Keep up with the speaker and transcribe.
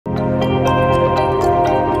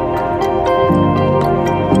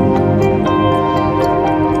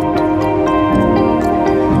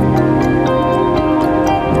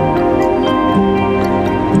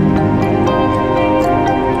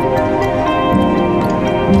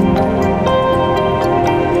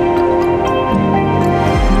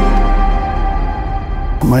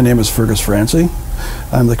My name is Fergus Francie.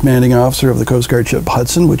 I'm the commanding officer of the Coast Guard ship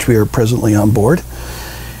Hudson, which we are presently on board.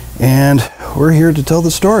 And we're here to tell the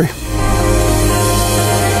story.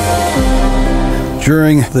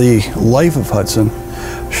 During the life of Hudson,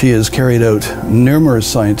 she has carried out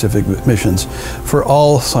numerous scientific missions for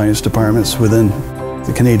all science departments within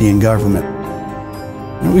the Canadian government.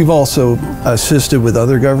 We've also assisted with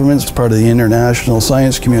other governments as part of the international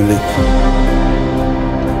science community.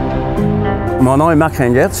 Mon nom est Marc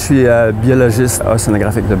Ringuette, je suis biologiste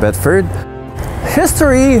oceanographique de Bedford.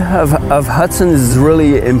 History of Hudson is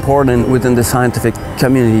really important within the scientific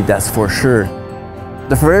community, that's for sure.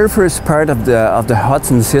 The very first part of the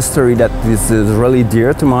Hudson's history that is really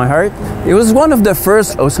dear to my heart, it was one of the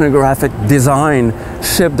first oceanographic design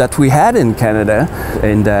ship that we had in Canada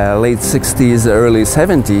in the late 60s, early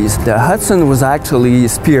 70s. The Hudson was actually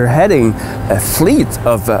spearheading a fleet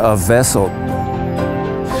of vessels.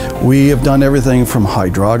 We have done everything from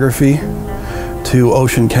hydrography to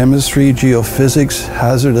ocean chemistry, geophysics,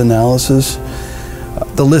 hazard analysis.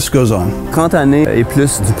 The list goes on. Quand année et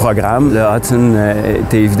plus du programme, le Hudson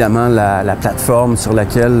était évidemment la plateforme sur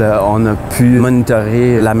laquelle on a pu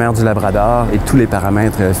monitorer la mer du Labrador et tous les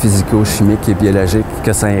paramètres physico-chimiques et biologiques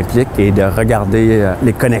que ça implique et de regarder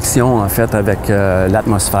les connexions en fait avec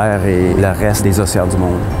l'atmosphère et le reste des océans du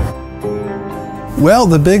monde. Well,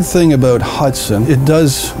 the big thing about Hudson, it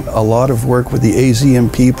does a lot of work with the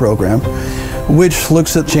AZMP program, which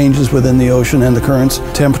looks at changes within the ocean and the currents,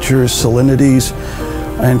 temperatures, salinities,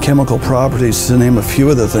 and chemical properties, to name a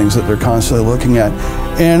few of the things that they're constantly looking at.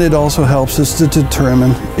 And it also helps us to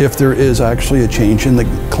determine if there is actually a change in the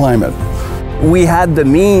climate. We had the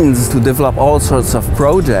means to develop all sorts of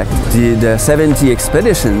projects. The 70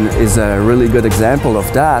 expedition is a really good example of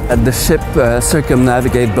that. The ship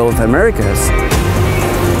circumnavigated both Americas.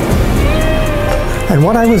 And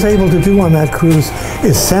what I was able to do on that cruise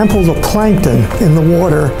is sample the plankton in the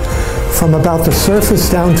water from about the surface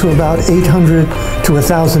down to about 800 to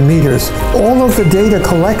 1,000 meters. All of the data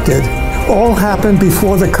collected all happened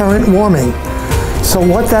before the current warming. So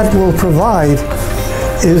what that will provide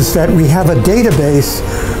is that we have a database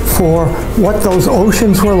for what those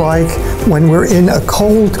oceans were like when we're in a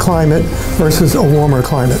cold climate versus a warmer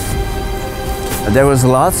climate. There was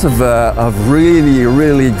lots of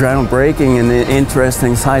really groundbreaking and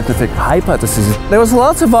interesting scientific hypotheses. There was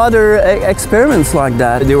lots of other experiments like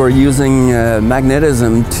that. They were using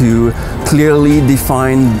magnetism to clearly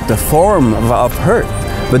define the form of Earth.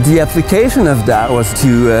 But the application of that was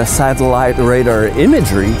to satellite radar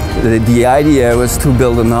imagery. The idea was to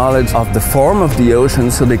build a knowledge of the form of the ocean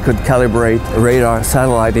so they could calibrate radar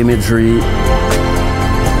satellite imagery.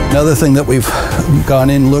 Another thing that we've gone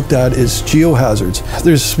in and looked at is geohazards.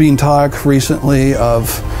 There's been talk recently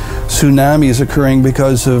of tsunamis occurring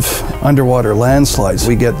because of underwater landslides.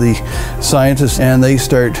 We get the scientists and they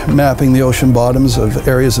start mapping the ocean bottoms of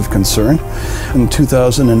areas of concern. In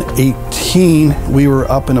 2018, we were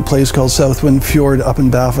up in a place called Southwind Fjord up in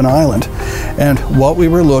Baffin Island. And what we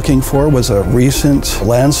were looking for was a recent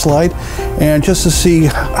landslide, and just to see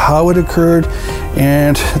how it occurred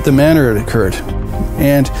and the manner it occurred.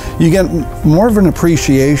 And you get more of an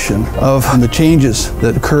appreciation of the changes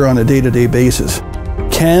that occur on a day-to-day basis.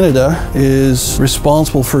 Canada is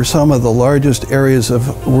responsible for some of the largest areas of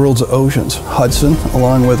the world's oceans. Hudson,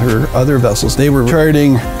 along with her other vessels, they were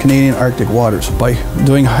charting Canadian Arctic waters. By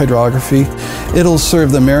doing hydrography, it'll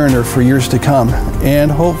serve the mariner for years to come and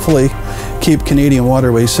hopefully keep Canadian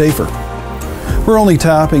waterways safer. We're only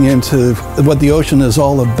tapping into what the ocean is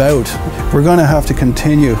all about. We're going to have to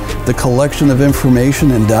continue the collection of information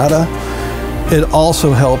and data. It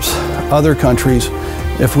also helps other countries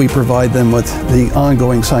if we provide them with the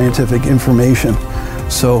ongoing scientific information,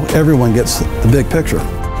 so everyone gets the big picture.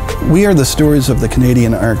 We are the stewards of the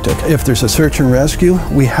Canadian Arctic. If there's a search and rescue,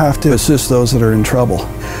 we have to assist those that are in trouble.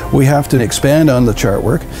 We have to expand on the chart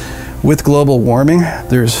work. With global warming,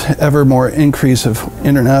 there's ever more increase of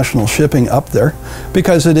international shipping up there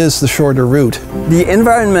because it is the shorter route. The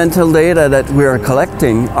environmental data that we are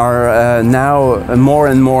collecting are now more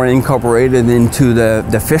and more incorporated into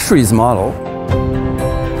the fisheries model.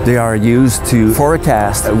 They are used to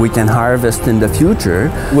forecast that we can harvest in the future.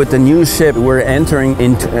 With the new ship, we're entering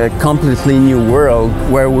into a completely new world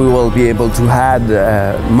where we will be able to add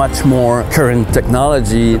much more current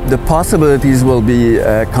technology. The possibilities will be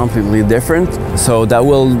completely different, so that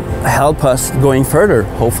will help us going further,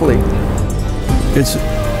 hopefully. It's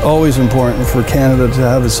always important for Canada to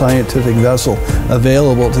have a scientific vessel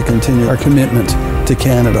available to continue our commitment to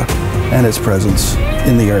Canada and its presence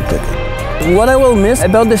in the Arctic. What I will miss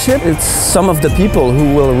about the ship, it's some of the people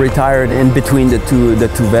who will retire in between the two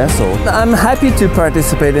vessels. I'm happy to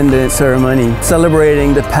participate in the ceremony,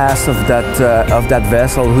 celebrating the past of that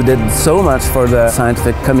vessel who did so much for the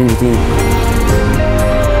scientific community.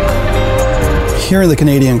 Here in the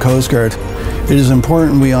Canadian Coast Guard, it is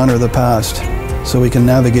important we honor the past so we can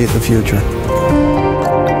navigate the future.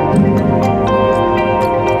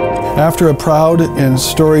 After a proud and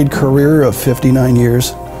storied career of 59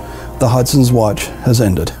 years, the Hudson's watch has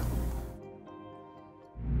ended.